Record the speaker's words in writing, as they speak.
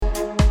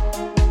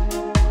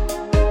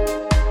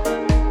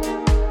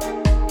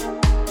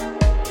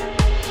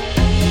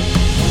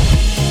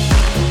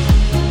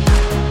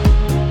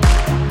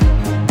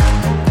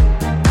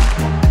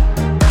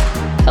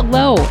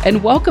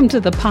and welcome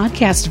to the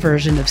podcast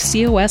version of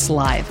COS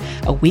Live,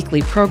 a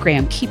weekly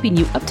program keeping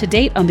you up to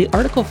date on the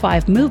Article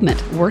 5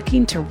 movement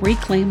working to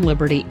reclaim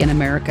liberty in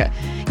America.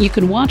 You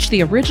can watch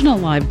the original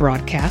live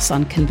broadcasts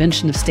on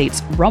Convention of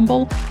States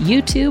Rumble,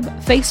 YouTube,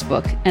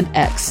 Facebook, and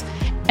X.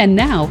 And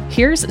now,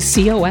 here's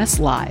COS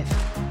Live.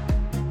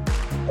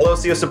 Hello,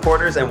 COS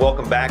supporters, and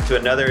welcome back to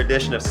another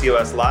edition of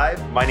COS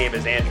Live. My name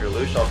is Andrew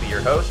Lush. I'll be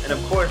your host. And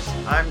of course,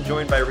 I'm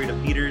joined by Rita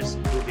Peters,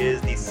 who is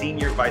the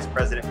Senior Vice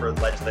President for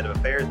Legislative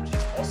Affairs, but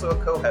she's also a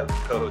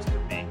co-host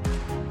with me.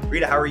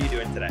 Rita, how are you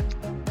doing today?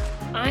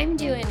 I'm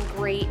doing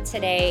great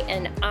today,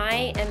 and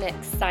I am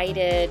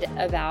excited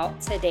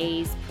about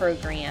today's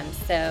program.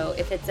 So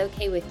if it's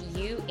okay with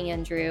you,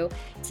 Andrew,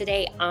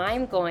 today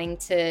I'm going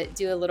to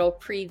do a little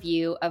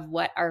preview of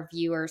what our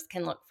viewers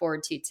can look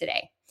forward to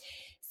today.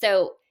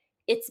 So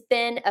it's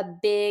been a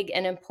big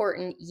and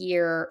important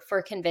year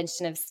for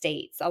Convention of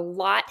States. A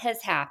lot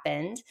has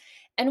happened,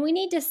 and we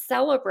need to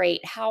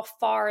celebrate how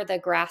far the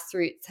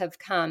grassroots have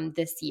come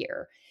this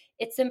year.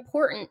 It's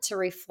important to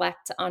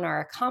reflect on our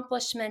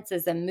accomplishments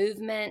as a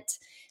movement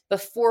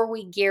before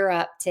we gear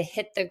up to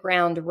hit the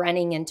ground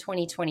running in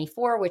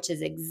 2024, which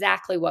is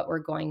exactly what we're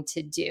going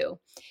to do.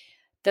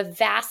 The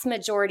vast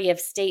majority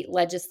of state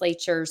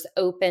legislatures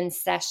open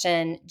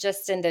session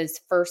just in those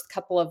first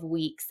couple of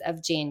weeks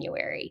of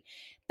January.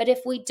 But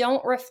if we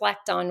don't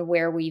reflect on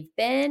where we've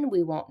been,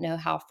 we won't know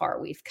how far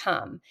we've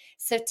come.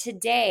 So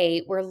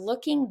today, we're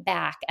looking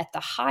back at the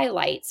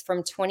highlights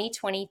from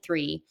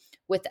 2023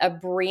 with a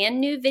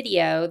brand new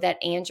video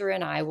that Andrew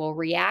and I will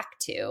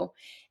react to.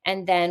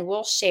 And then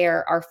we'll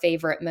share our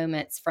favorite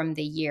moments from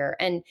the year.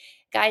 And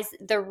guys,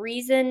 the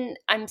reason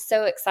I'm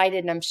so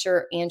excited, and I'm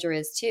sure Andrew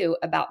is too,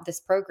 about this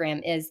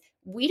program is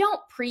we don't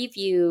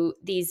preview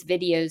these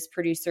videos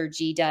producer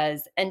G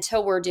does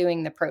until we're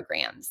doing the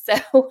program.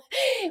 So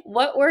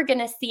what we're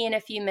going to see in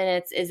a few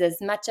minutes is as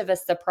much of a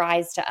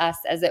surprise to us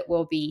as it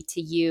will be to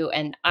you,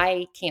 and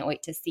I can't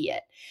wait to see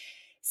it.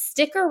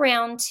 Stick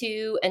around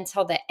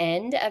until the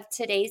end of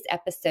today's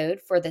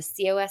episode for the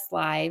COS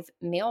Live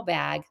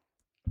mailbag.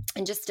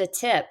 And just a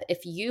tip,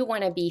 if you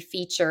want to be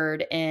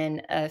featured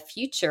in a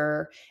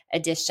future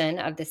edition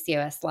of the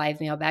COS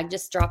Live mailbag,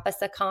 just drop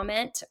us a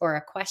comment or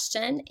a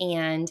question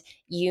and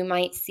you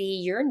might see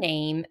your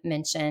name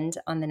mentioned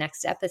on the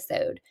next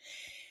episode.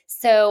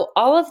 So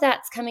all of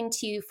that's coming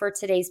to you for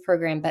today's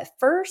program. But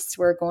first,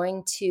 we're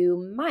going to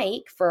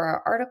Mike for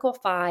our Article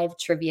 5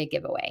 trivia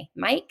giveaway.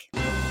 Mike?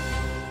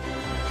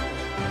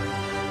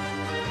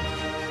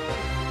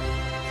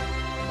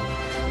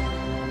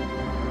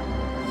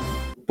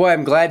 Boy,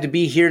 I'm glad to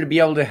be here to be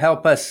able to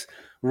help us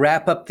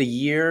wrap up the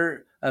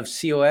year of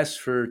COS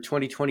for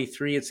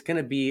 2023. It's going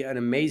to be an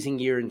amazing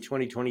year in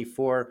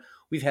 2024.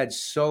 We've had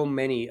so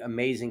many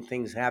amazing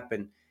things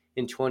happen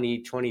in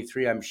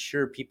 2023. I'm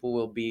sure people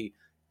will be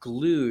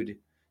glued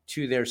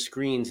to their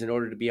screens in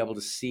order to be able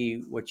to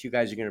see what you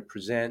guys are going to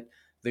present.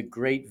 The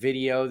great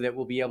video that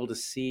we'll be able to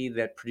see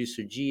that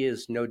producer G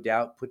is no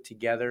doubt put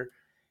together.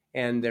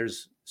 And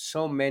there's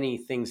so many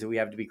things that we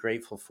have to be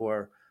grateful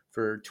for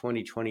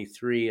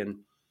 2023. And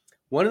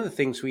one of the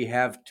things we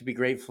have to be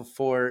grateful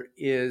for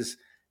is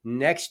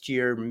next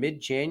year,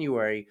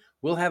 mid-January,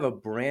 we'll have a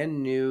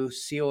brand new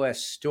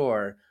COS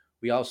store.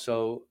 We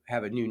also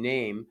have a new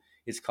name.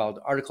 It's called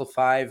Article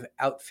 5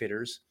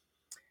 Outfitters.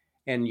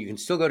 And you can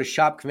still go to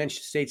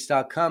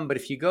shopconventionstates.com. But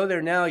if you go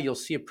there now, you'll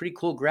see a pretty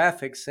cool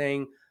graphic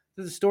saying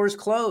that the store is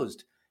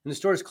closed. And the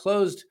store is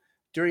closed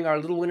during our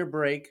little winter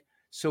break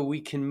so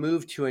we can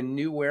move to a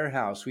new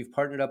warehouse. We've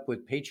partnered up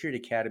with Patriot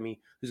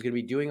Academy, who's going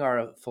to be doing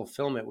our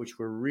fulfillment, which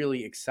we're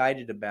really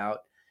excited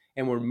about.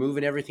 And we're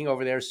moving everything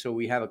over there. So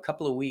we have a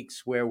couple of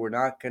weeks where we're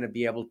not going to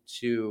be able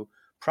to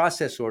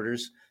process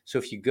orders. So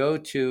if you go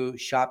to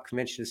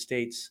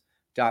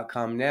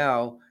shopconventionestates.com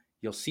now,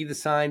 you'll see the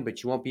sign,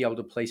 but you won't be able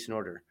to place an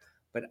order.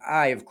 But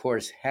I, of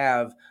course,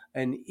 have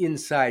an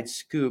inside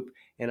scoop,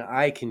 and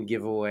I can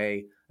give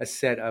away a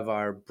set of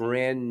our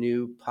brand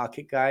new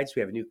pocket guides. We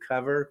have a new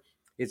cover.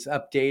 It's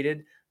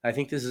updated. I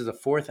think this is the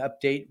fourth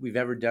update we've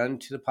ever done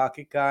to the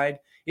pocket guide.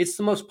 It's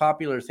the most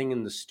popular thing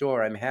in the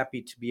store. I'm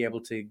happy to be able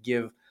to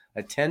give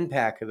a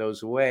 10-pack of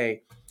those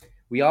away.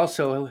 We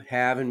also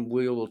have, and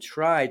we will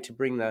try to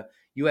bring the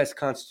U.S.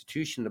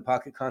 Constitution, the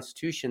pocket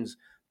constitutions,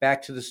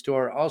 back to the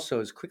store also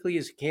as quickly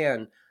as we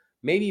can,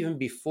 maybe even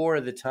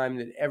before the time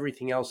that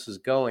everything else is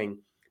going,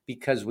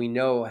 because we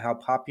know how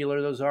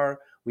popular those are.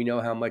 We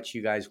know how much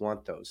you guys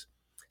want those.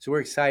 So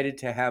we're excited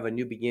to have a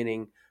new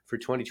beginning for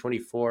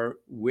 2024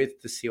 with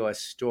the COS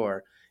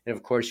store. And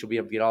of course, you'll be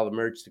able to get all the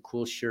merch, the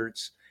cool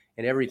shirts,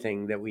 and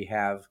everything that we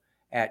have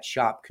at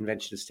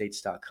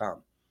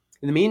shopconventionestates.com.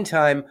 In the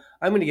meantime,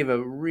 I'm going to give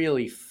a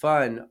really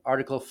fun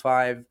Article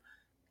 5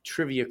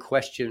 trivia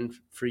question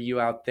for you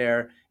out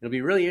there. It'll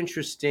be really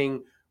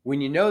interesting. When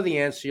you know the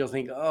answer, you'll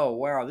think, oh,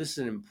 wow, this is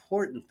an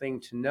important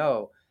thing to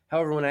know.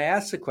 However, when I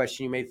ask the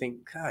question, you may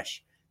think,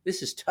 gosh,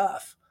 this is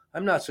tough.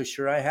 I'm not so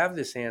sure I have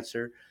this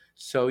answer.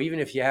 So even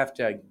if you have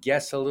to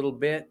guess a little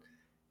bit,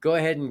 go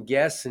ahead and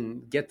guess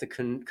and get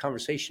the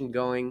conversation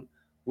going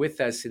with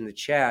us in the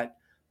chat.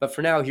 But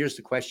for now, here's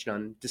the question.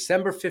 On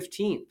December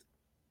 15th,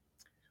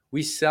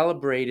 we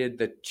celebrated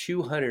the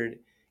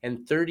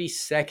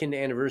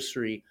 232nd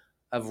anniversary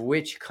of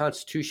which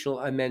constitutional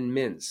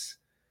amendments?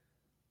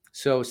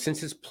 So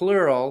since it's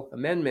plural,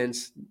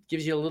 amendments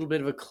gives you a little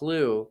bit of a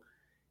clue.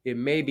 It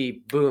may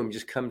be, boom,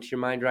 just come to your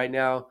mind right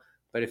now.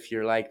 But if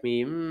you're like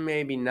me,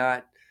 maybe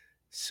not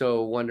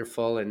so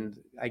wonderful. And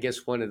I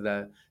guess one of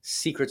the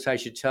secrets I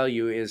should tell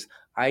you is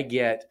I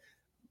get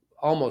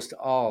almost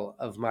all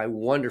of my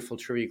wonderful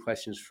trivia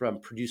questions from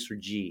producer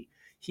G.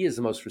 He is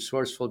the most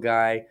resourceful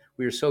guy.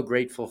 We are so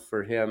grateful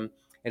for him.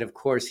 And of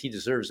course, he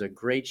deserves a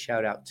great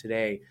shout out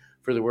today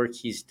for the work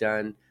he's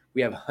done.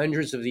 We have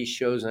hundreds of these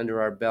shows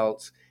under our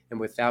belts, and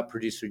without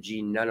producer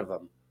G, none of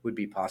them would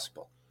be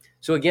possible.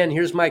 So again,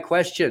 here's my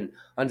question.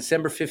 On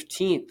December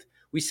 15th,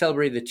 we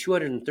celebrated the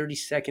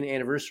 232nd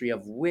anniversary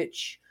of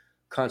which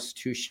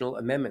constitutional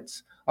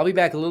amendments? I'll be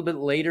back a little bit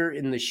later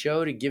in the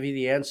show to give you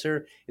the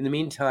answer. In the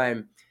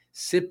meantime,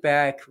 sit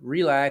back,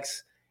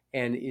 relax,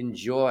 and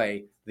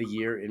enjoy the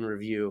year in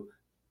review.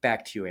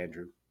 Back to you,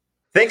 Andrew.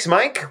 Thanks,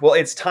 Mike. Well,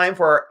 it's time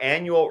for our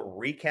annual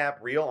recap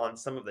reel on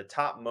some of the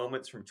top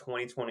moments from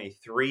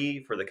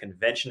 2023 for the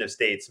Convention of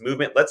States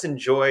movement. Let's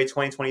enjoy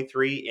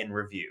 2023 in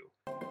review.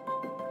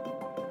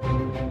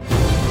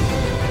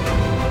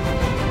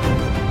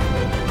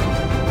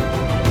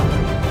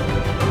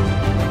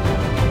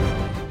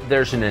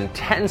 There's an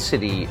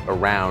intensity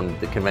around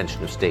the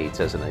Convention of States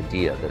as an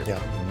idea that is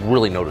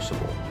really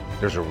noticeable.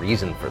 There's a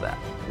reason for that.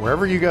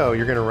 Wherever you go,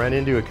 you're going to run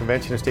into a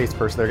Convention of States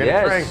person. They're going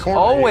to try and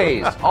corner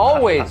you.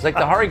 Always, like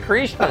the Hare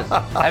Krishnas.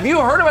 Have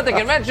you heard about the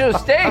Convention of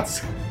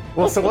States?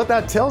 Well, so what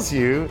that tells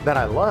you that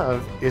I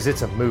love is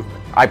it's a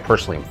movement. I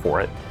personally am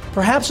for it.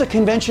 Perhaps a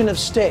Convention of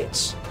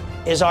States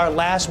is our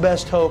last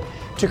best hope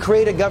to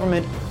create a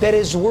government that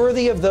is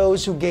worthy of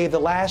those who gave the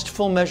last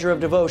full measure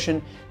of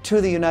devotion to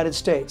the United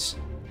States,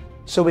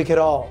 so we could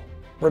all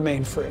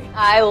remain free.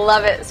 I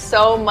love it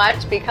so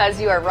much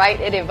because you are right.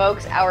 It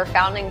evokes our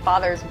founding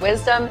fathers'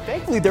 wisdom.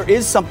 Thankfully, there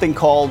is something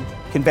called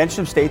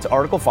Convention of States,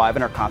 Article 5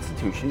 in our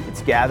Constitution.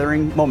 It's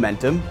gathering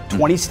momentum.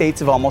 20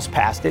 states have almost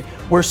passed it,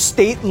 where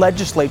state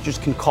legislatures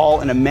can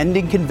call an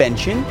amending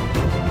convention.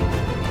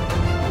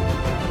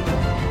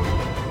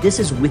 This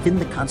is within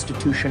the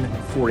Constitution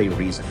for a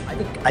reason. I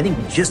think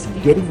just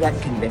getting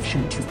that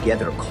convention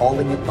together,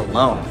 calling it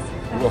alone,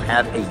 will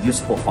have a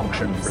useful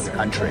function for the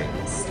country.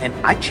 And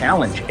I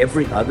challenge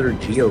every other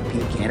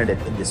GOP candidate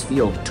in this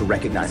field to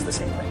recognize the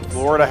same thing.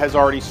 Florida has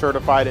already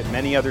certified it.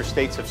 Many other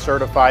states have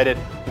certified it.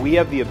 We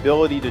have the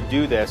ability to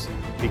do this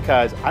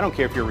because I don't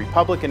care if you're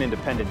Republican,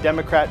 Independent,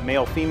 Democrat,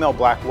 male, female,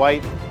 black,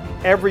 white,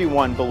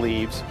 everyone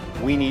believes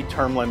we need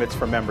term limits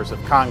for members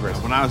of Congress.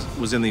 When I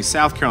was in the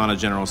South Carolina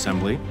General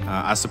Assembly,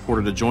 I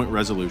supported a joint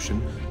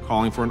resolution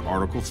calling for an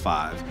Article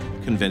 5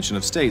 Convention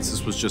of States.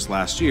 This was just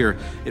last year.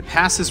 It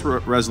passed this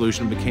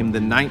resolution and became the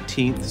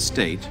 19th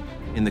state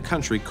in the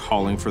country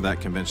calling for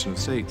that Convention of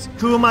States.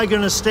 Who am I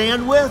going to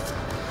stand with?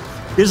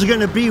 Is it going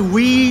to be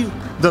we,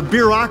 the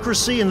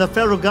bureaucracy and the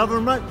federal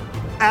government?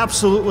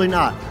 Absolutely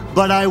not.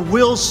 But I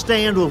will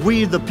stand with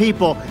we, the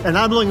people, and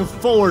I'm looking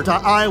forward to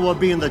Iowa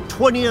being the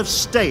 20th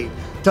state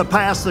to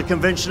pass the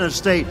Convention of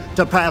State,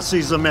 to pass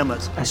these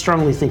amendments. I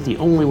strongly think the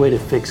only way to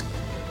fix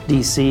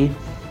D.C.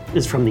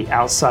 is from the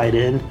outside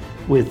in,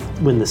 with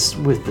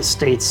the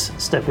states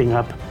stepping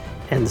up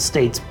and the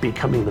states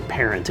becoming the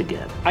parent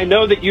again. I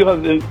know that you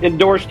have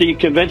endorsed the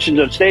Convention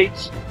of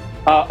States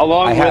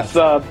along with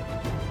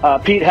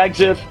Pete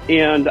Hegseth,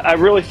 and I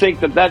really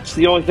think that that's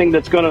the only thing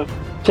that's going to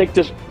take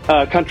this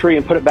country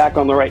and put it back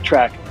on the right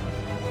track.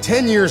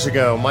 10 years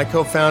ago, my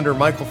co-founder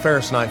Michael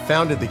Ferris and I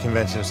founded the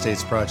Convention of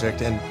States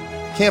Project, and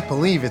I can't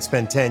believe it's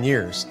been 10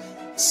 years.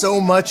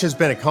 So much has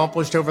been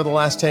accomplished over the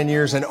last 10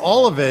 years, and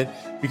all of it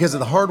because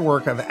of the hard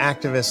work of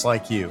activists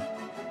like you.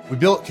 We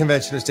built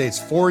Convention of States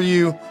for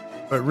you,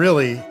 but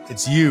really,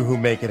 it's you who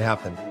make it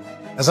happen.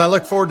 As I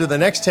look forward to the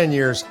next 10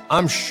 years,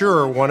 I'm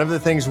sure one of the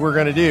things we're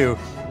going to do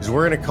is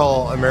we're going to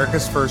call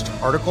America's first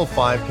Article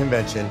 5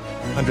 convention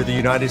under the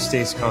United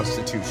States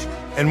Constitution.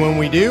 And when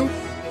we do,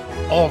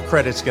 all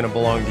credit's going to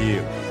belong to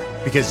you,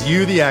 because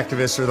you, the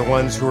activists, are the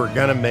ones who are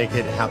going to make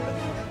it happen.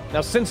 Now,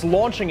 since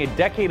launching a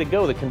decade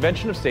ago, the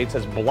Convention of States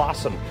has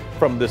blossomed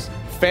from this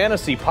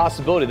fantasy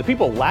possibility that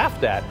people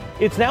laughed at.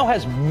 It now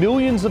has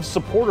millions of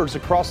supporters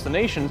across the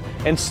nation,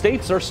 and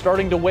states are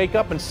starting to wake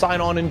up and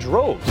sign on in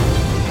droves.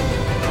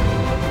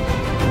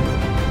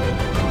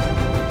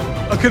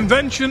 A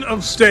Convention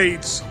of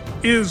States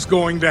is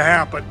going to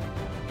happen.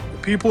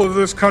 The people of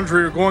this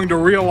country are going to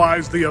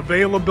realize the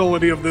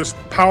availability of this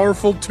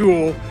powerful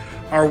tool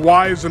our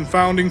wise and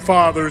founding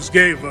fathers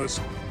gave us,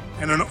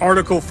 and an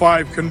Article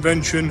 5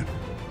 convention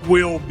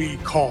will be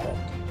called.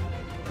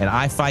 And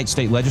I fight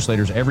state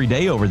legislators every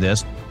day over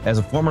this as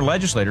a former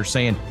legislator,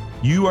 saying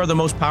you are the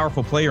most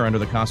powerful player under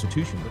the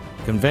Constitution.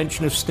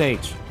 Convention of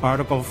States,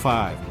 Article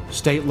 5,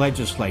 state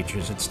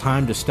legislatures, it's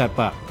time to step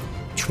up.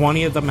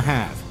 20 of them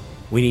have.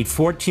 We need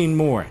 14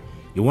 more.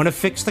 You want to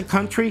fix the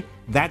country?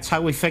 That's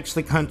how we fix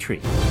the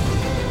country.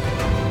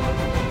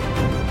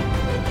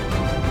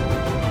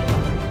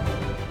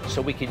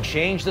 so we can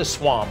change the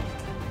swamp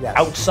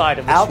outside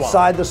of the swamp.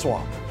 Outside the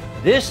swamp.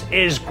 This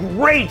is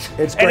great.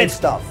 It's great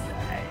stuff.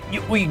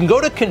 We can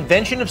go to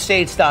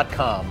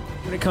conventionofstates.com.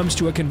 When it comes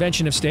to a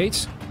convention of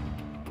states,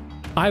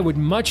 I would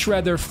much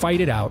rather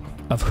fight it out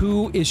of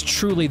who is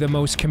truly the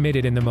most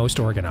committed and the most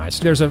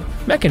organized. There's a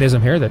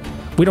mechanism here that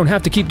we don't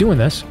have to keep doing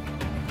this.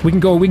 We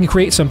can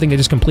create something that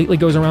just completely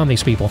goes around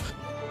these people.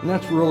 And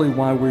that's really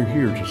why we're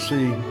here, to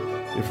see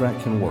if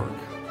that can work.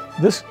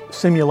 This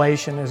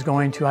simulation is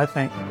going to, I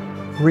think,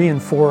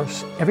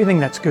 reinforce everything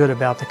that's good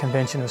about the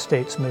Convention of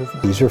States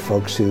movement. These are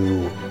folks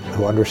who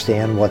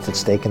understand what's at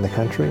stake in the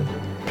country.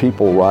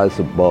 People rise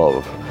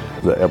above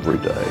the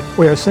everyday.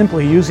 We are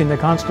simply using the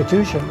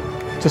Constitution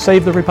to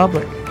save the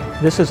Republic.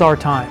 This is our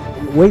time.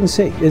 Wait and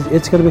see.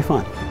 It's going to be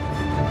fun.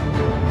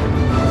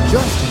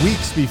 Just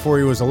weeks before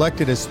he was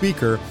elected as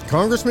Speaker,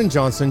 Congressman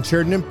Johnson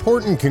chaired an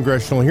important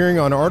congressional hearing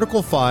on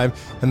Article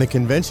 5 and the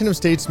Convention of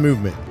States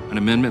movement. An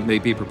amendment may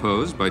be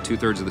proposed by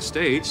 2/3 of the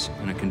states,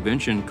 and a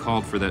convention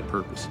called for that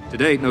purpose. To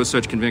date, no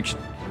such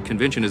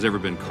convention has ever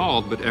been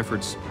called, but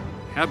efforts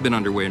have been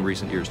underway in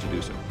recent years to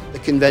do so. The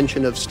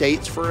Convention of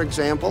States, for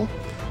example,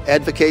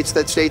 advocates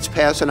that states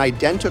pass an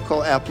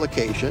identical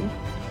application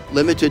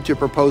limited to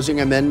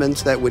proposing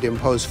amendments that would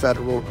impose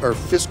federal or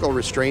fiscal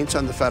restraints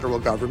on the federal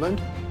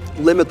government,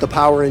 limit the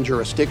power and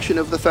jurisdiction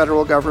of the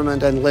federal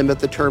government, and limit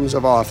the terms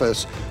of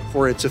office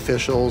for its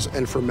officials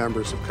and for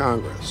members of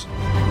Congress.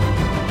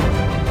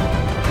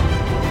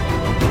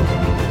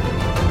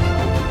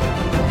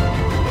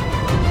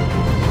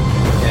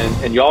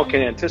 And y'all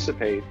can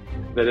anticipate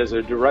that as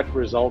a direct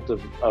result of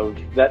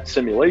that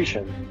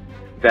simulation,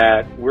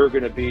 that we're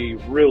going to be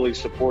really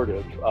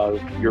supportive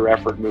of your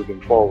effort moving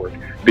forward,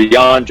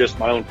 beyond just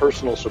my own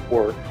personal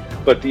support,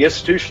 but the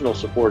institutional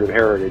support of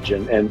Heritage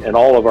and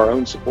all of our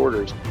own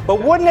supporters.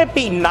 But wouldn't it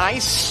be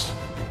nice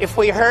if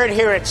we heard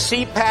here at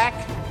CPAC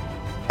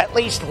at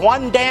least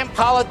one damn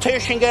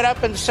politician get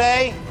up and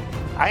say,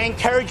 I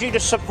encourage you to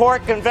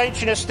support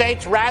Convention of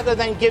States, rather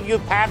than give you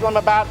pablum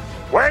about,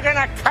 we're going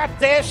to cut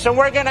this and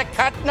we're going to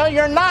cut. No,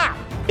 you're not,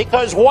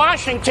 because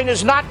Washington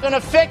is not going to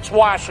fix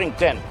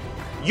Washington.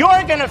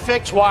 You're going to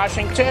fix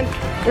Washington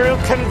through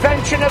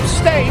Convention of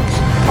States,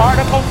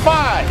 Article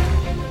 5.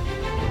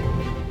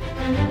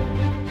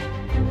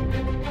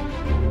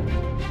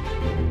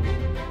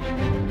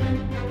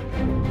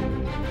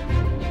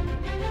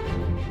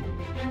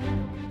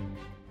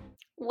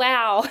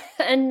 Wow,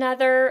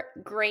 another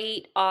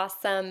great,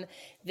 awesome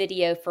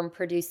video from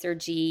Producer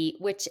G,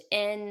 which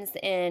ends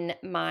in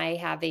my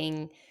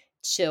having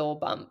chill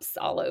bumps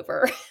all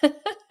over.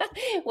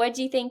 What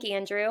do you think,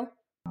 Andrew?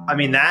 I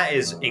mean, that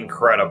is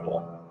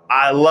incredible.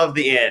 I love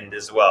the end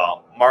as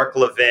well. Mark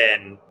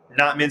Levin,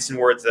 not mincing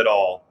words at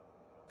all.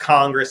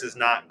 Congress is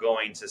not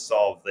going to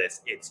solve this.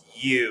 It's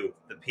you,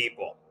 the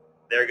people.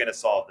 They're going to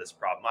solve this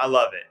problem. I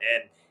love it.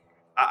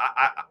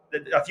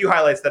 And a few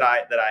highlights that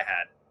I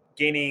had.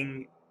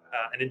 Gaining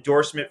an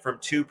endorsement from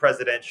two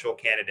presidential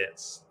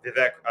candidates,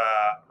 Vivek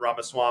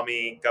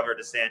Ramaswamy, Governor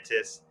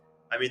DeSantis.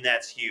 I mean,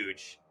 that's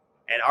huge.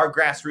 And our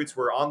grassroots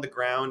were on the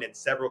ground in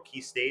several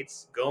key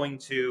states, going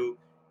to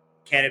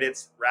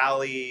candidates'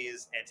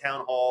 rallies and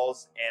town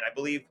halls. And I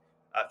believe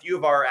a few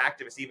of our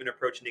activists even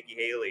approached Nikki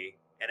Haley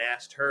and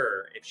asked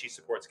her if she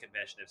supports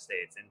Convention of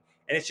States. And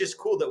it's just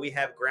cool that we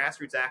have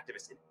grassroots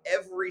activists in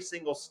every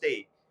single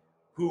state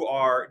who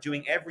are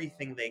doing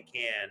everything they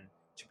can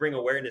to bring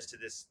awareness to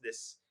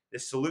this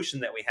solution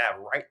that we have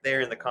right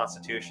there in the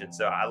Constitution.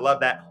 So I love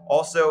that.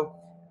 Also,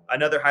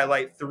 another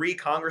highlight, 3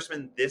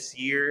 congressmen this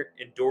year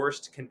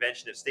endorsed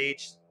Convention of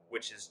States,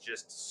 which is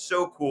just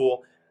so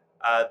cool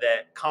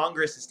that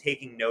Congress is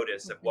taking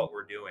notice of what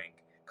we're doing.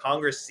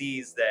 Congress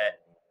sees that,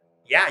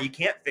 yeah, you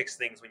can't fix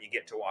things when you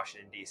get to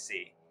Washington,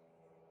 D.C.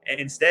 And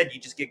instead, you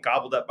just get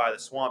gobbled up by the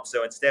swamp.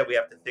 So instead, we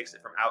have to fix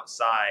it from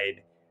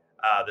outside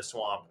the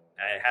swamp.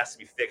 And it has to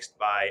be fixed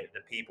by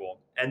the people.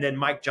 And then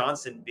Mike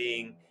Johnson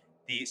being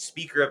the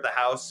Speaker of the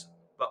House,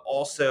 but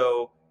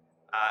also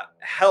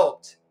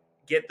helped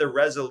get the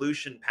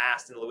resolution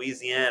passed in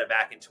Louisiana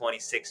back in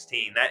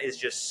 2016. That is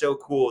just so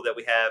cool that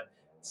we have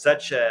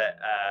such a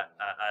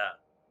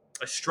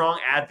strong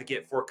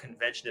advocate for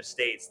Convention of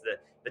States.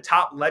 The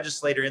top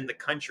legislator in the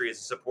country is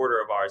a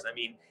supporter of ours. I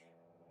mean,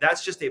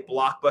 that's just a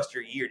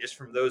blockbuster year just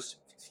from those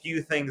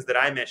few things that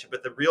I mentioned.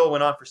 But the reel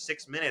went on for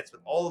 6 minutes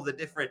with all of the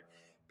different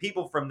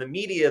people from the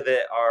media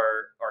that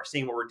are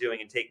seeing what we're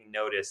doing and taking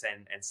notice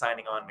and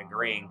signing on and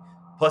agreeing,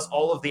 plus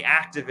all of the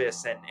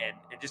activists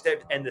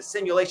and the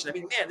simulation. I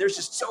mean, man, there's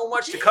just so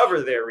much to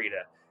cover there,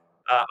 Rita.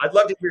 I'd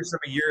love to hear some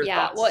of your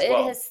thoughts. Well, as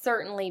well. It has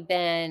certainly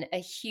been a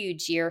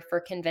huge year for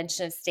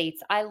Convention of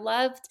States. I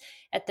loved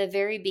at the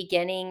very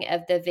beginning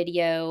of the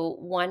video,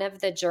 one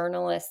of the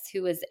journalists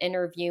who was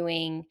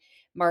interviewing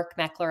Mark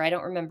Meckler, I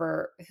don't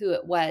remember who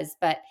it was,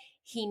 but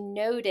he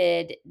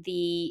noted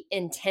the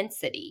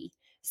intensity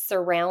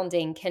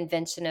surrounding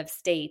Convention of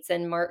States.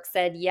 And Mark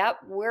said, yep,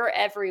 we're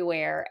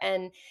everywhere.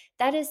 And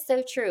that is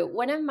so true.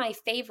 One of my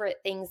favorite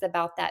things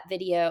about that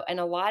video, and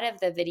a lot of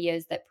the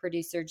videos that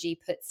Producer G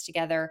puts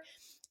together,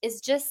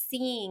 is just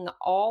seeing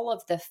all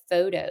of the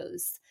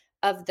photos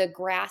of the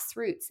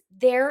grassroots.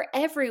 They're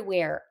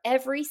everywhere,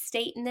 every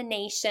state in the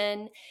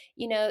nation.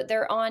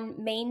 They're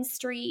on Main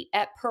Street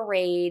at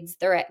parades,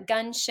 they're at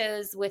gun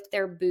shows with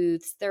their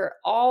booths, they're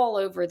all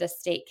over the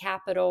state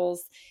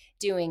capitals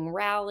doing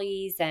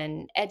rallies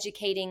and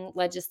educating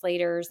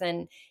legislators.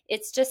 And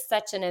it's just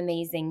such an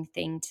amazing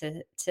thing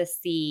to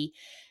see.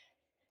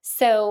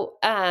 So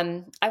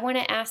I want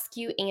to ask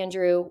you,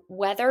 Andrew,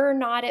 whether or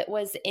not it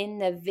was in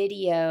the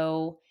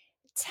video,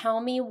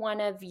 tell me one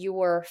of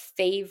your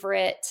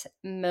favorite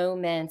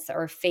moments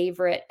or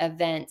favorite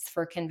events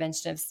for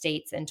Convention of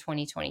States in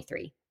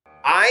 2023.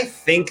 I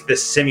think the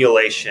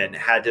simulation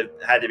had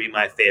to be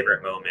my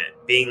favorite moment.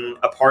 Being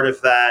a part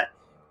of that,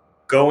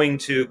 going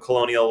to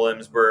Colonial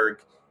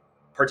Williamsburg,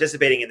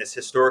 participating in this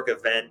historic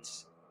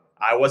event.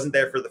 I wasn't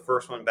there for the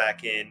first one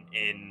back in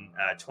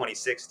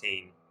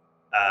 2016,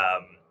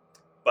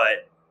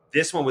 but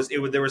this one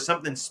there was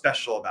something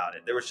special about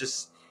it. There was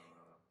just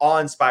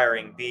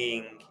awe-inspiring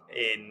being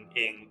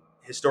in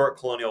historic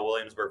Colonial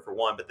Williamsburg for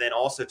one, but then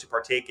also to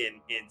partake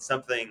in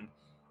something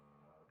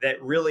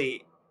that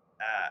really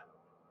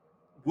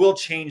will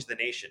change the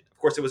nation. Of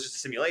course, it was just a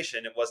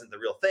simulation; it wasn't the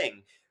real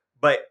thing.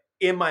 But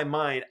in my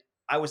mind,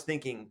 I was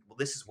thinking, well,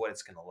 this is what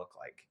it's going to look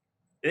like.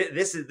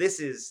 This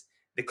is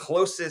the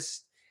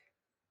closest,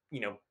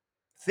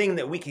 thing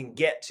that we can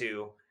get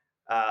to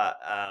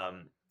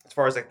as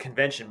far as a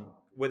convention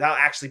without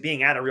actually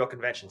being at a real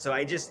convention. So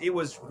it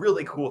was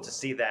really cool to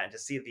see that, and to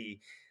see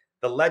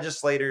the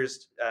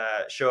legislators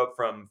show up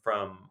from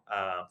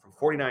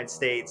 49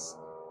 states.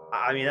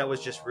 I mean, that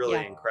was just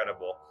really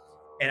incredible.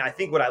 And I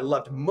think what I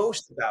loved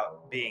most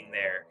about being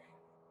there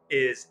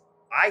is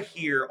I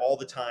hear all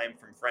the time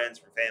from friends,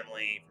 from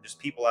family, from just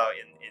people out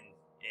in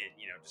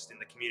just in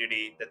the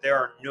community, that there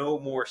are no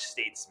more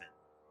statesmen.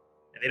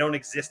 And they don't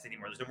exist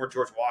anymore. There's no more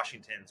George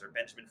Washingtons or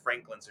Benjamin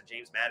Franklins or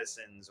James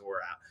Madisons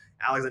or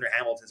Alexander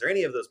Hamiltons or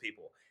any of those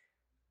people.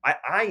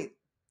 I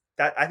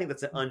think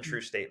that's an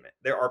untrue statement.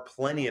 There are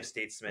plenty of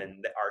statesmen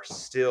that are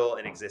still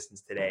in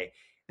existence today.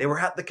 They were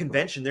at the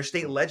convention. They're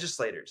state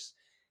legislators.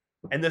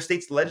 And those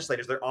state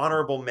legislators, they're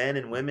honorable men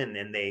and women,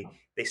 and they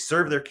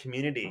serve their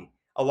community.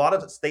 A lot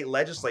of state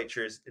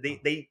legislatures,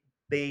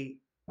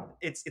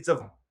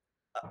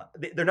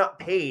 they're not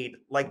paid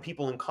like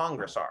people in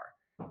Congress are.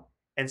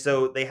 And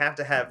so they have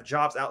to have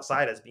jobs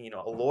outside as being,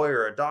 a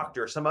lawyer, a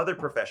doctor, some other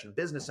profession,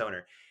 business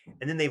owner.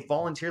 And then they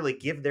voluntarily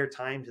give their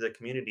time to the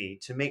community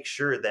to make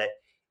sure that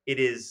it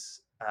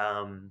is,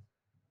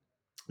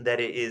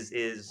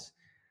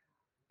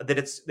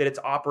 it's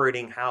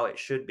operating how it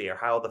should be, or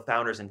how the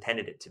founders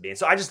intended it to be. And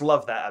so I just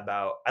loved that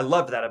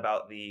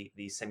about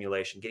the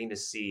simulation, getting to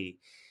see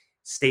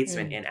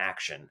statesmen in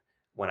action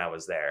when I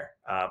was there.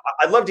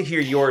 I'd love to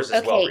hear yours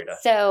as well, Rita.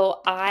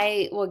 So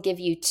I will give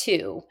you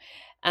two.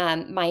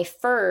 My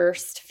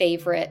first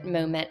favorite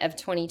moment of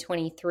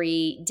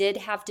 2023 did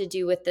have to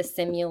do with the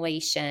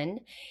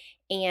simulation,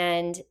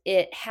 and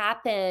it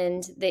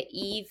happened the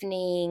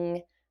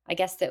evening, I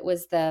guess it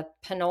was the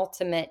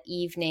penultimate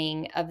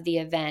evening of the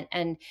event,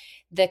 and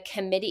the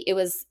committee, it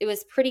was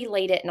pretty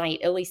late at night,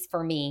 at least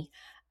for me.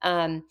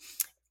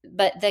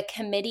 But the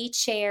committee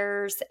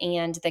chairs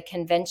and the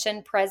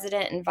convention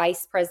president and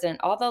vice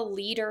president, all the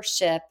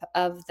leadership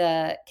of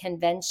the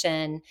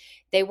convention,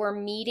 they were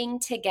meeting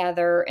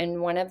together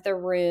in one of the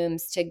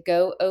rooms to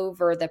go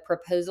over the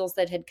proposals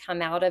that had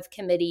come out of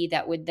committee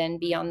that would then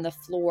be on the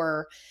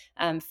floor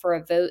for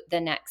a vote the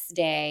next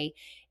day.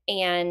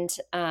 And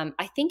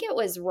I think it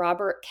was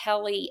Robert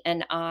Kelly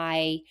and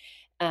I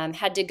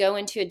had to go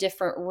into a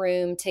different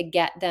room to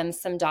get them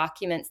some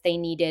documents they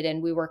needed.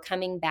 And we were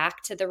coming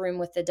back to the room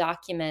with the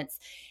documents,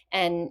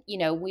 and,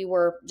 we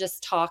were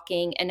just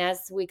talking. And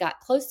as we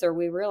got closer,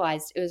 we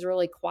realized it was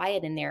really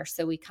quiet in there.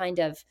 So we kind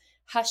of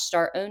hushed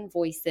our own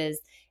voices.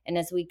 And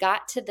as we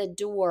got to the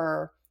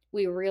door,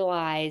 we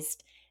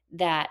realized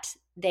that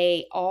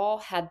they all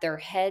had their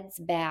heads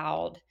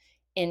bowed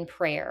in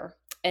prayer.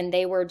 And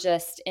they were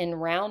just in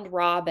round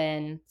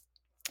robin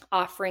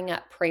offering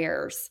up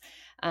prayers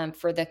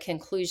for the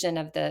conclusion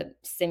of the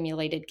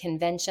simulated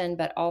convention,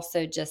 but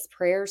also just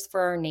prayers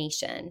for our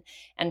nation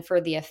and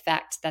for the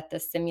effect that the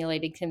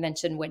simulated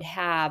convention would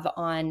have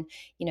on,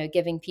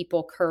 giving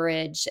people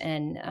courage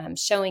and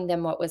showing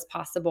them what was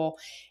possible.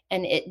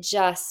 And it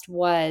just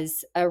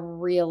was a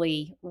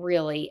really,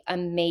 really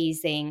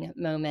amazing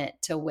moment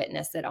to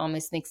witness. It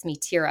almost makes me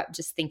tear up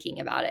just thinking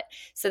about it.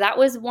 So that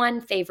was one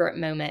favorite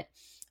moment.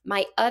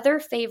 My other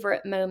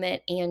favorite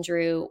moment,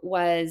 Andrew,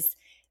 was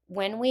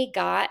when we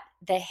got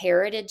the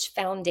Heritage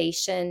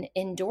Foundation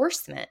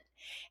endorsement.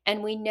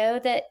 And we know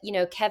that,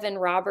 Kevin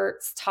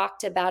Roberts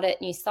talked about it,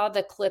 and you saw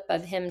the clip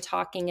of him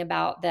talking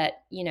about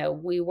that,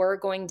 we were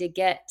going to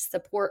get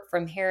support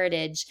from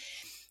Heritage.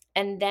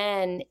 And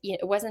then,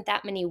 it wasn't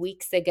that many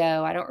weeks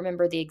ago, I don't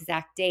remember the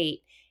exact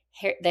date,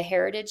 the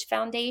Heritage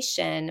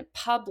Foundation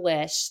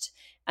published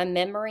a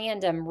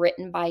memorandum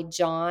written by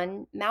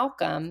John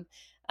Malcolm,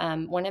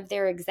 one of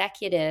their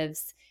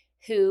executives,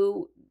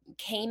 who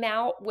came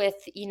out with,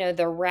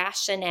 the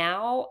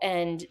rationale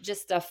and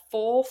just a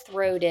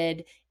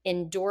full-throated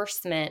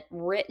endorsement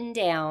written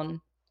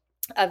down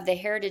of the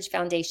Heritage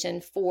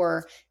Foundation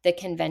for the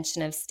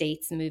Convention of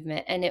States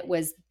movement. And it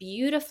was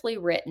beautifully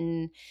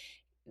written,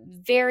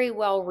 very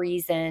well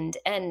reasoned.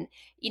 And,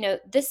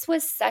 this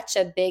was such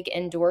a big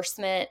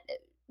endorsement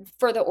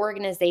for the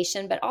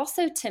organization, but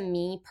also to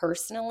me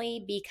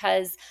personally,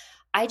 because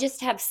I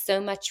just have so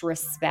much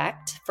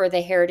respect for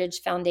the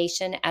Heritage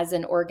Foundation as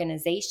an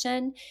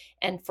organization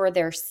and for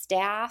their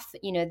staff.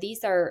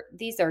 These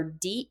are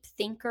deep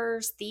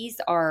thinkers.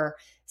 These are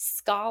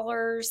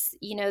scholars.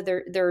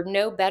 They're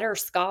no better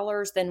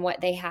scholars than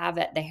what they have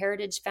at the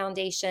Heritage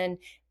Foundation.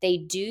 They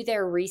do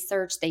their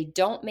research. They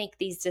don't make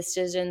these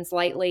decisions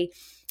lightly.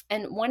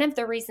 And one of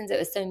the reasons it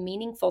was so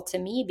meaningful to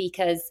me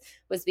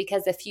was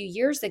because a few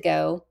years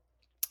ago,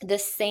 the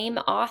same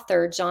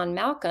author, John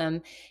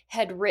Malcolm,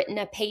 had written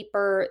a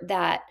paper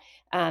that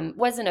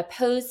wasn't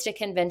opposed to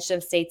Convention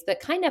of States, but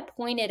kind of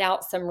pointed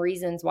out some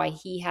reasons why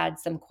he had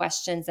some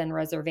questions and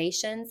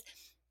reservations.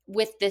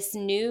 With this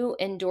new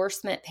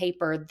endorsement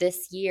paper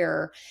this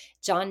year,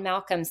 John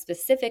Malcolm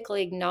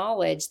specifically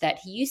acknowledged that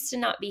he used to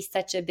not be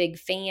such a big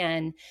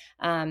fan,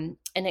 and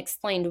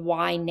explained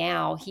why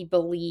now he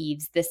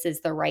believes this is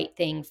the right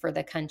thing for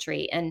the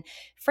country. And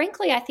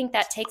frankly, I think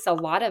that takes a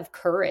lot of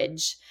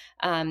courage,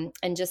 and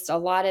just a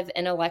lot of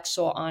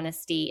intellectual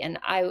honesty. And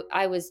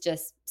I was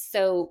just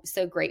so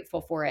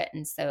grateful for it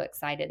and so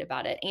excited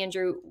about it.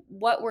 Andrew,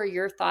 what were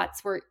your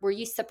thoughts? Were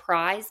you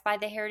surprised by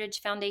the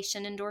Heritage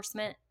Foundation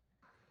endorsement?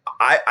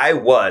 I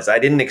was. I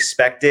didn't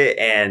expect it,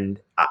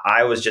 and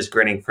I was just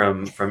grinning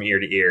from ear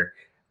to ear,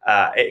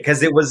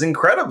 because it was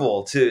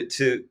incredible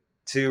to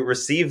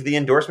receive the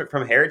endorsement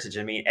from Heritage.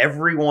 I mean,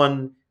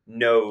 everyone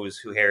knows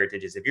who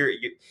Heritage is.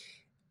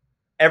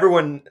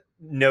 Everyone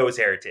knows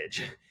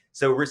Heritage,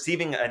 so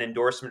receiving an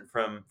endorsement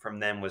from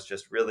them was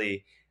just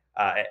really,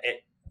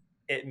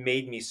 it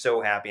made me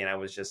so happy, and I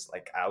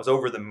was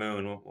over the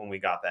moon when we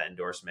got that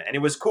endorsement. And it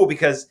was cool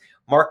because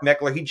Mark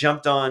Meckler, he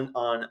jumped on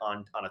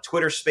a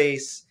Twitter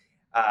space,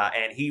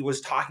 and he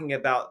was talking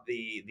about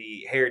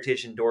the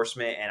Heritage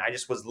endorsement, and I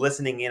just was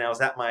listening in. I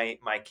was at my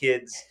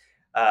kids.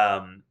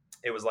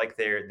 It was like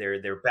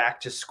their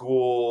back to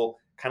school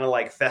kind of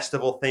like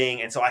festival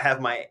thing, and so I have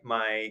my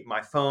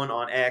phone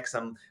on X.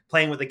 I'm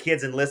playing with the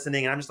kids and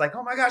listening, and I'm just like,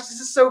 oh my gosh,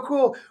 this is so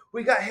cool.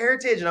 We got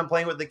Heritage, and I'm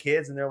playing with the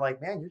kids, and they're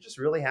like, man, you're just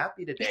really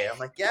happy today. I'm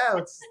like, yeah,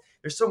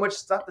 there's so much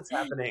stuff that's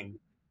happening.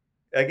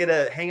 I get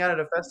to hang out at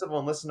a festival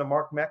and listen to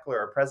Mark Meckler,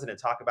 our president,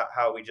 talk about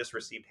how we just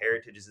received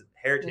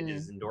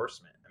Heritage's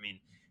endorsement. I mean,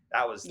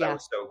 that was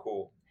so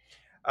cool.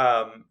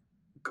 A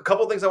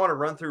couple of things I want to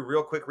run through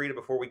real quick, Rita,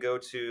 before we go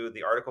to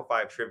the Article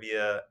 5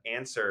 trivia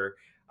answer.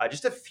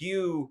 Just a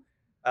few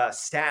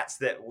stats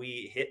that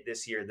we hit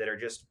this year that are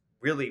just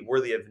really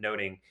worthy of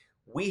noting.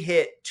 We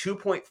hit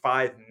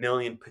 2.5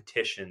 million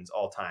petitions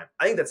all time.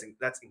 I think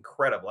that's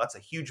incredible. That's a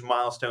huge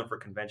milestone for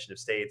Convention of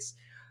States.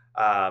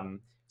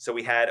 So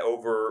we had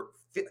over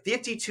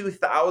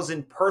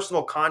 52,000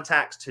 personal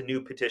contacts to new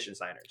petition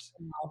signers.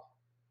 Wow.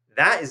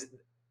 That's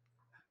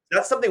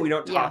something we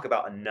don't talk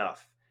about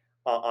enough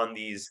on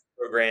these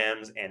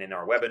programs and in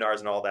our webinars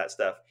and all that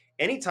stuff.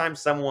 Anytime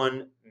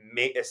someone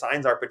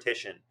signs our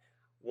petition,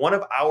 one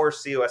of our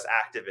COS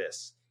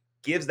activists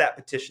gives that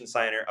petition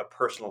signer a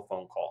personal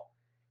phone call.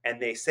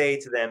 And they say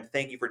to them,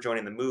 thank you for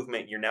joining the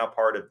movement. You're now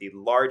part of the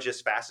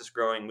largest, fastest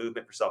growing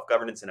movement for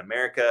self-governance in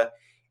America.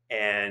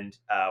 And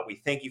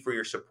we thank you for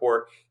your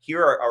support.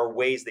 Here are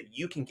ways that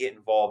you can get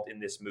involved in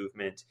this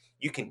movement.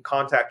 You can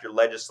contact your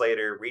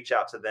legislator, reach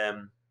out to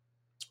them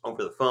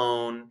over the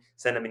phone,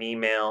 send them an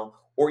email,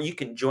 or you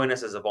can join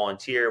us as a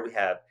volunteer. We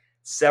have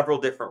several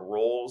different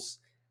roles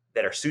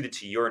that are suited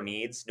to your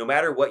needs. No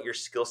matter what your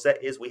skill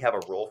set is, we have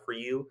a role for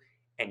you,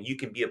 and you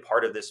can be a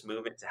part of this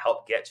movement to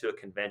help get to a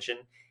convention.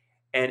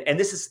 And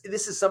this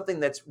is something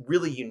that's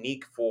really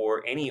unique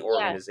for any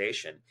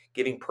organization,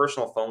 giving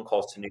personal phone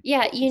calls to new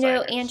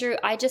signers. Andrew,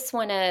 I just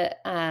want to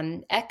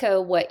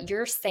echo what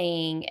you're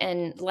saying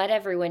and let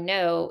everyone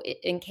know,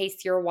 in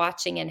case you're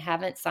watching and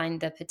haven't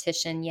signed the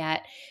petition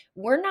yet,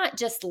 we're not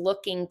just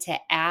looking to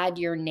add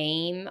your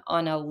name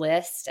on a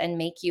list and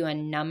make you a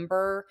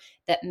number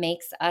that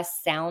makes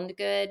us sound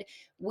good.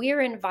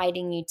 We're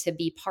inviting you to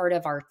be part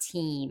of our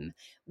team.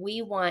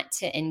 We want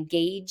to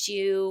engage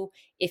you.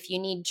 If you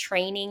need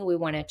training, we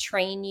want to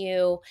train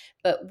you,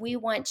 but we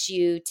want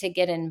you to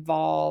get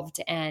involved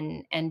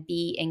and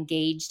be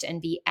engaged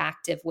and be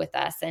active with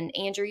us. And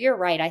Andrew, you're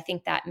right. I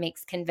think that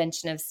makes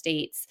Convention of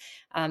States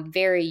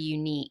very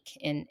unique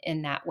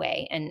in that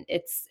way. And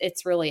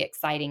it's really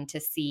exciting to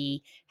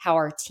see how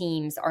our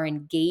teams are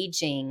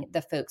engaging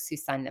the folks who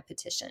sign the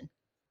petition.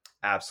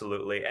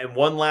 Absolutely. And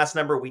one last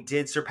number, we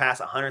did surpass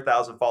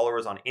 100,000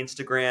 followers on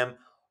Instagram.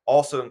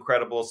 Also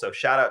incredible. So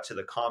shout out to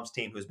the comms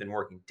team who's been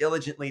working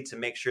diligently to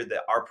make sure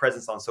that our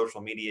presence on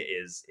social media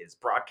is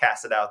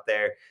broadcasted out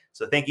there.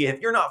 So thank you. If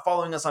you're not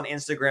following us on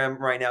Instagram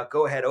right now,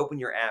 go ahead, open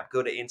your app,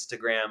 go to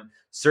Instagram,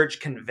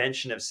 search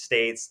Convention of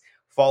States,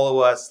 follow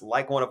us,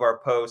 like one of our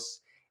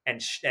posts.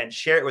 and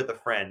share it with a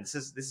friend. This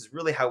is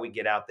really how we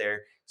get out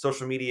there.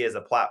 Social media is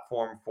a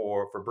platform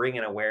for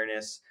bringing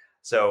awareness.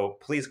 So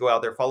please go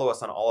out there, follow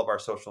us on all of our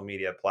social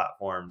media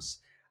platforms,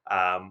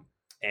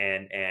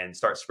 and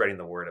start spreading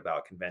the word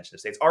about Convention of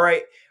States. All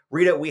right,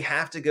 Rita, we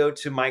have to go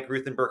to Mike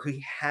Ruthenberg, who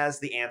has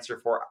the answer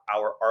for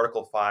our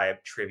Article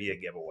 5 trivia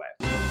giveaway.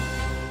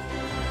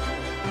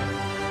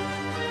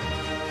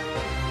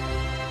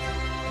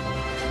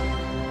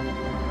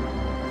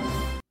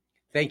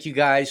 Thank you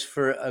guys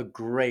for a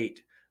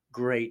great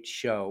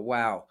show.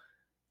 Wow.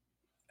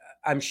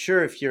 I'm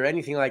sure if you're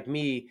anything like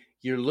me,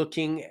 you're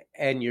looking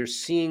and you're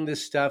seeing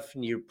this stuff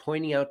and you're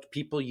pointing out to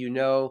people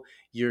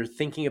you're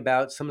thinking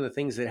about some of the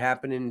things that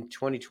happened in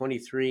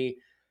 2023,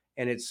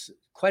 and it's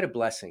quite a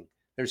blessing.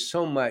 There's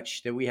so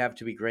much that we have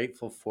to be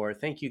grateful for.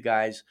 Thank you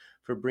guys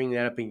for bringing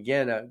that up. And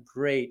again, a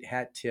great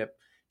hat tip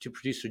to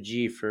Producer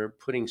G for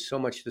putting so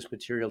much of this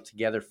material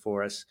together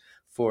for us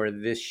for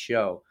this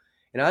show.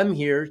 And I'm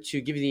here to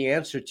give you the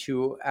answer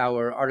to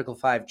our Article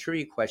 5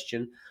 trivia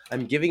question.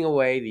 I'm giving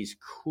away these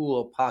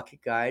cool pocket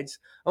guides.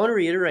 I want to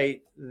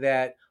reiterate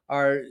that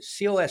our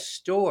COS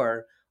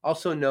store,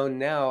 also known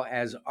now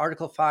as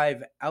Article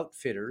 5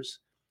 Outfitters,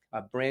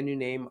 a brand new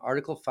name,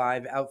 Article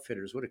 5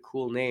 Outfitters. What a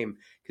cool name,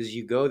 because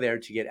you go there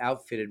to get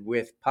outfitted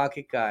with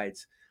pocket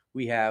guides.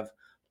 We have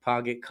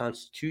pocket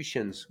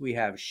constitutions. We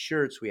have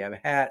shirts. We have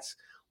hats.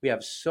 We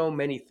have so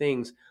many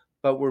things,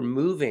 but we're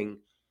moving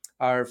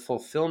our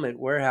fulfillment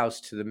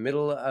warehouse to the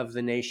middle of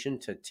the nation,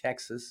 to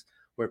Texas,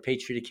 where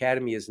Patriot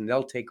Academy is, and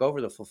they'll take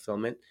over the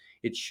fulfillment.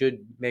 It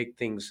should make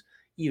things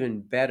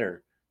even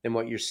better than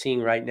what you're seeing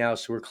right now.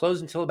 So we're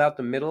closed until about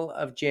the middle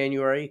of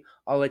January.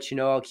 I'll let you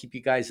know. I'll keep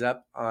you guys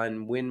up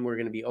on when we're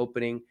going to be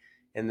opening,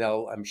 and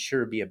there'll, I'm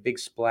sure, be a big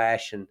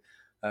splash and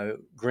a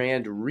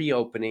grand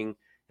reopening,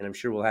 and I'm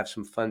sure we'll have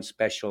some fun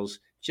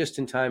specials just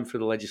in time for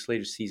the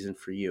legislative season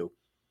for you.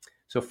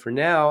 So for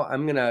now,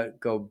 I'm going to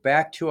go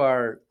back to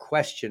our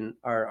question,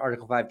 our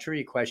Article 5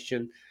 trivia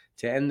question,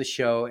 to end the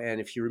show.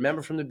 And if you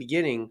remember from the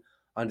beginning,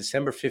 on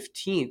December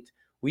 15th,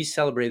 we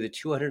celebrated the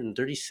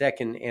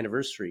 232nd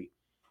anniversary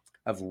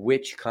of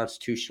which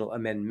constitutional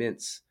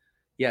amendments?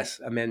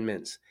 Yes,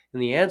 amendments.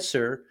 And the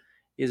answer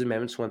is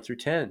Amendments 1 through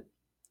 10.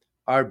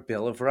 Our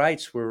Bill of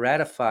Rights were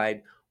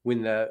ratified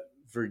when the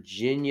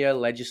Virginia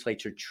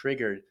legislature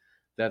triggered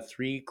the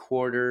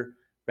 3/4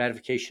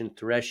 ratification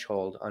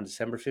threshold on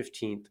December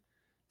 15th,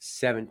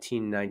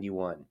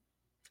 1791.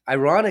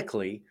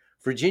 Ironically,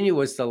 Virginia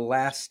was the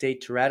last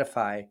state to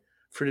ratify,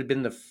 for it had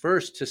been the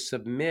first to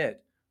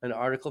submit an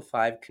Article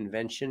 5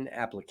 convention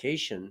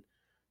application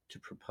to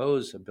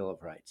propose a Bill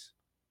of Rights.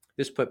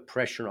 This put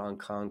pressure on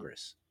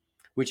Congress,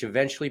 which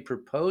eventually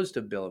proposed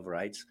a Bill of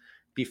Rights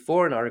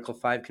before an Article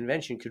 5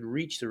 convention could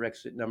reach the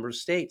requisite number of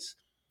states.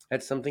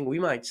 That's something we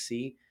might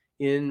see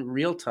in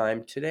real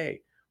time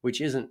today,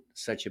 which isn't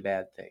such a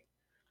bad thing.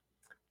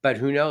 But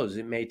who knows?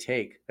 It may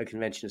take a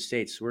convention of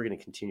states, so we're going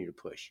to continue to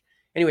push.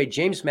 Anyway,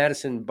 James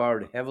Madison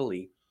borrowed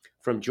heavily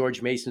from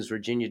George Mason's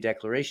Virginia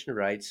Declaration of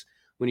Rights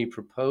when he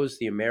proposed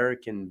the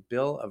American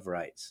Bill of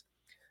Rights.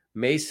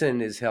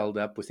 Mason is held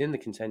up within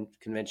the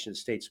Convention of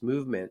States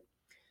movement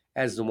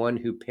as the one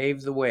who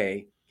paved the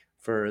way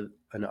for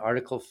an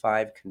Article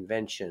 5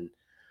 convention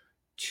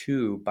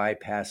to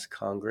bypass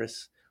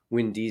Congress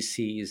when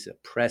D.C. is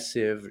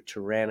oppressive,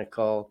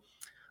 tyrannical,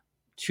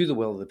 to the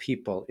will of the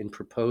people in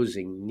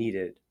proposing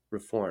needed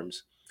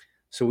reforms.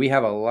 So we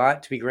have a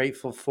lot to be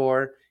grateful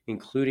for,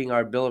 including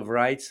our Bill of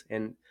Rights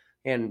and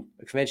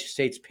a Convention of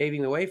States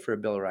paving the way for a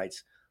Bill of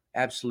Rights.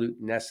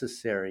 Absolute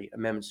necessary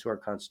amendments to our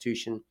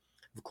Constitution.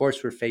 Of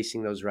course, we're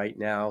facing those right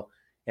now,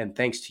 and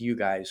thanks to you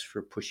guys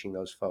for pushing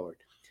those forward.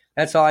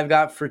 That's all I've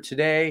got for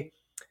today.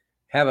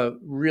 Have a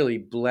really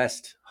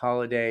blessed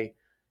holiday,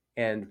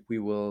 and we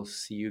will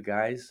see you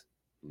guys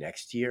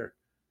next year.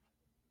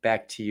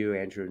 Back to you,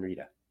 Andrew and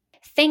Rita.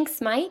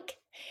 Thanks, Mike.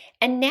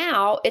 And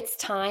now it's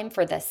time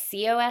for the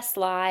COS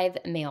Live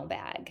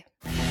mailbag.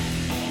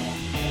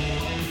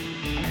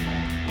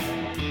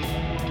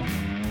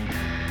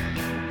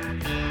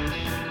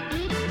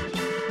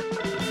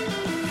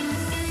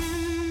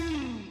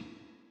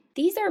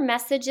 These are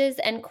messages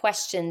and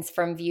questions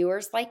from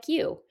viewers like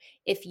you.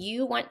 If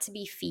you want to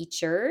be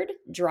featured,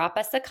 drop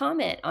us a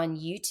comment on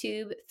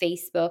YouTube,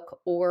 Facebook,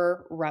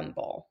 or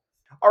Rumble.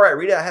 All right,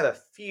 Rita, I have a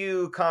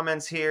few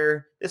comments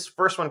here. This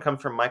first one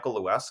comes from Michael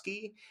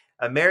Lewowski.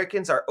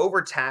 Americans are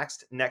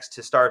overtaxed next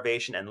to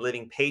starvation and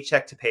living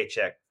paycheck to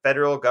paycheck.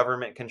 Federal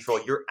government control.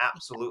 You're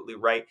absolutely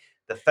right.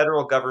 The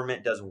federal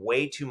government does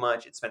way too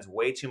much. It spends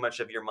way too much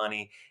of your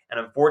money. And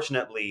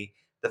unfortunately,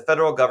 the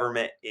federal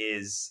government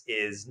is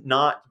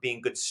not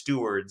being good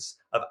stewards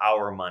of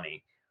our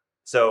money.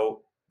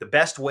 So the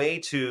best way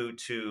to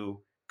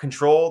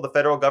control the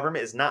federal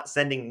government is not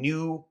sending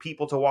new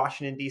people to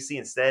Washington, D.C.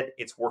 Instead,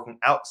 it's working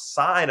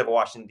outside of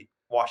Washington,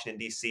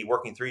 D.C.,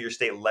 working through your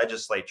state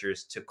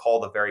legislatures to call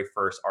the very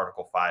first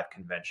Article 5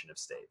 Convention of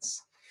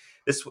States.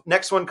 This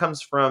next one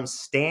comes from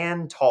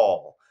Stan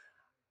Tall.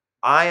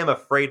 I am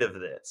afraid of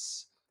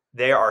this.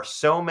 There are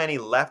so many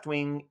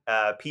left-wing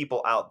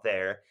people out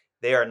there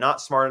They are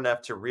not smart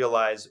enough to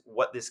realize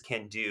what this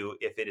can do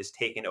if it is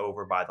taken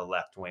over by the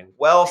left wing.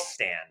 Well,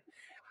 Stan,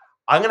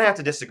 I'm going to have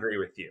to disagree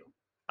with you.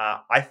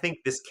 I think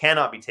this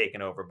cannot be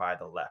taken over by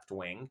the left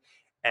wing.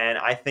 And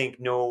I think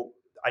no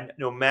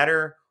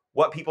matter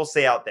what people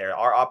say out there,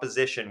 our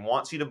opposition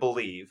wants you to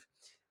believe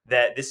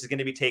that this is going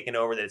to be taken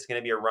over, that it's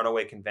going to be a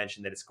runaway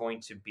convention, that it's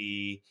going to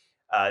be,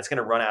 it's going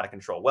to run out of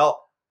control.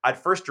 Well, I'd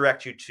first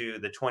direct you to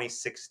the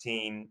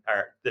 2016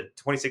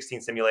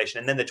 simulation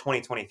and then the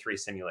 2023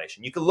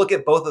 simulation. You can look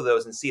at both of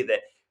those and see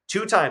that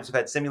 2 times we've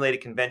had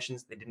simulated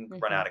conventions. They didn't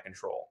run out of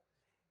control.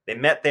 They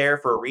met there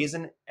for a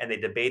reason, and they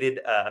debated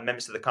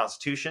amendments to the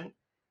Constitution.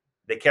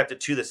 They kept it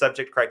to the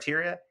subject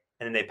criteria,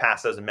 and then they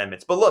passed those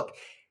amendments. But look,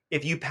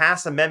 if you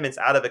pass amendments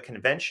out of a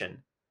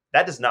convention,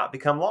 that does not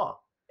become law.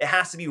 It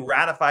has to be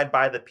ratified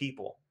by the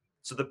people.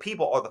 So the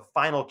people are the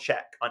final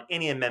check on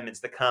any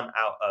amendments that come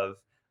out of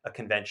a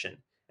convention.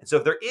 And so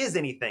if there is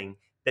anything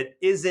that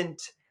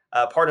isn't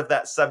part of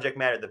that subject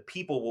matter, the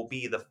people will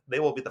be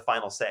the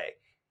final say.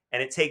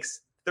 And it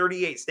takes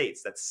 38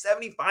 states, that's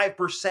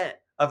 75%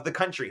 of the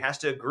country has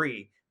to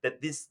agree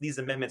that these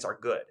amendments are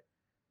good.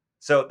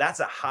 So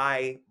that's a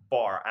high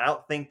bar. I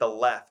don't think the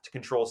left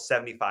controls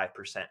 75%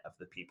 of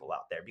the people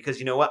out there, because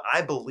you know what?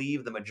 I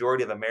believe the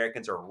majority of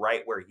Americans are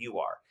right where you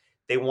are.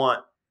 They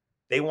want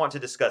to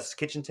discuss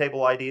kitchen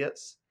table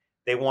ideas.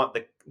 They want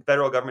the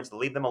federal government to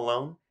leave them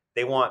alone.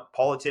 They want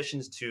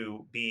politicians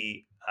to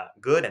be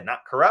good and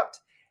not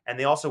corrupt. And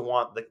they also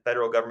want the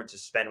federal government to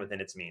spend within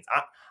its means.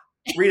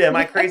 Rita, am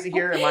I crazy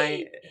here?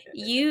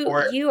 You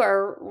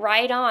are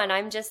right on.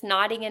 I'm just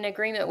nodding in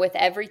agreement with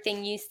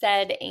everything you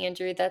said,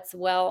 Andrew. That's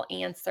well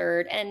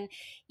answered. And,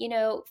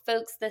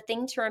 folks, the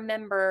thing to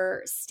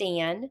remember,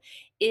 Stan,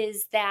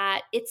 is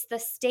that it's the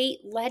state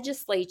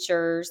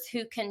legislatures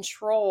who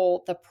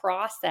control the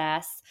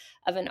process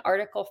of an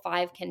Article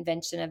 5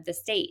 convention of the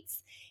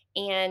states.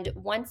 And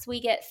once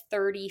we get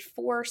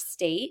 34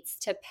 states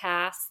to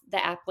pass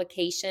the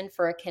application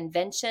for a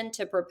convention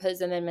to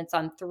propose amendments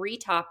on 3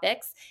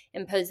 topics,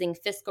 imposing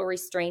fiscal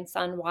restraints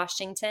on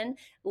Washington,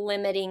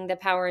 limiting the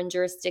power and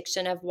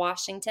jurisdiction of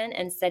Washington,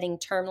 and setting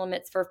term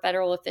limits for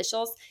federal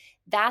officials,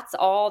 that's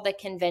all the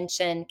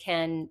convention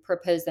can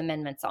propose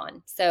amendments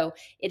on. So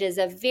it is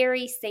a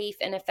very safe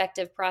and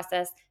effective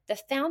process. The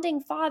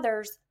founding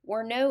fathers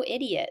were no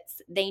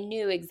idiots. They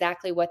knew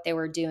exactly what they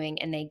were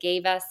doing, and they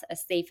gave us a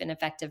safe and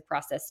effective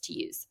process to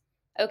use.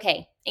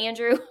 Okay,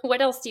 Andrew,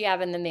 what else do you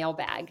have in the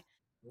mailbag?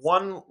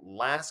 One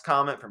last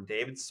comment from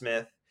David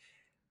Smith.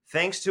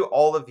 Thanks to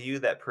all of you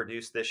that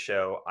produced this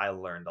show, I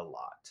learned a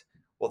lot.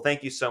 Well,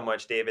 thank you so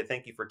much, David.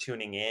 Thank you for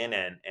tuning in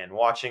and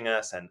watching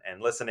us and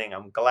listening.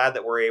 I'm glad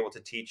that we're able to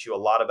teach you a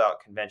lot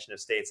about Convention of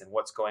States and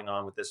what's going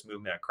on with this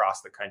movement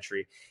across the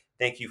country.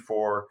 Thank you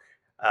for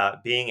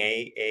being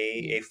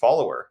a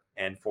follower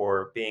and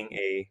for being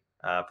a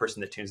person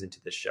that tunes into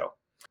this show.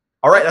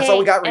 All right, that's all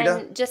we got, Rita.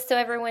 And just so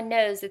everyone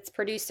knows, it's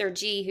producer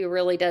G who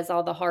really does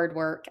all the hard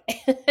work.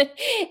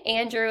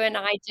 Andrew and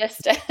I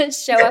just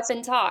show up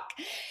and talk.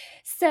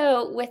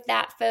 So with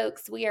that,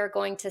 folks, we are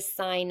going to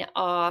sign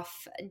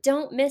off.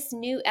 Don't miss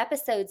new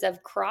episodes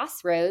of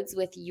Crossroads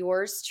with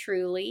yours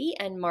truly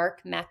and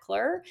Mark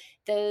Meckler.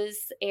 Those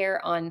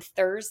air on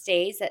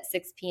Thursdays at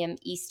 6 p.m.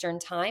 Eastern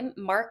Time.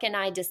 Mark and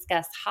I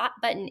discuss hot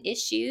button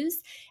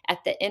issues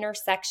at the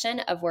intersection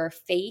of where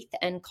faith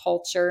and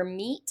culture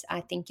meet.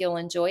 I think you'll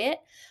enjoy it.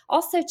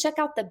 Also, check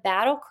out the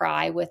Battle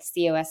Cry with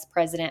COS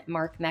President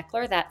Mark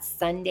Meckler. That's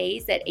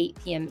Sundays at 8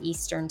 p.m.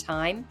 Eastern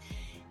Time.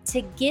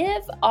 To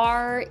give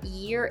our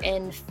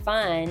year-end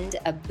fund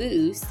a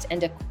boost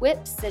and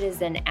equip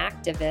citizen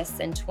activists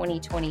in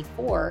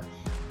 2024,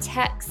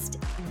 text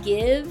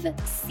GIVE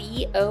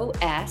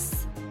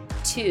COS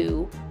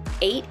to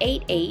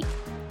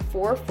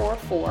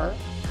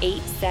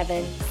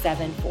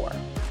 888-444-8774.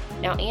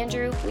 Now,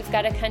 Andrew, we've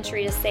got a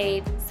country to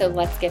save, so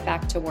let's get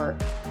back to work.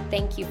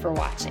 Thank you for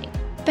watching.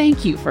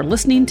 Thank you for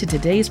listening to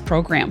today's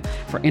program.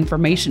 For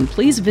information,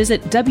 please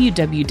visit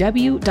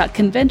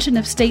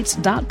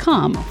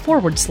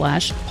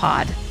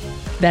www.conventionofstates.com/pod.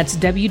 That's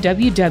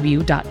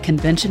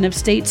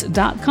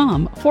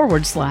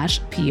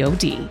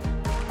www.conventionofstates.com/pod.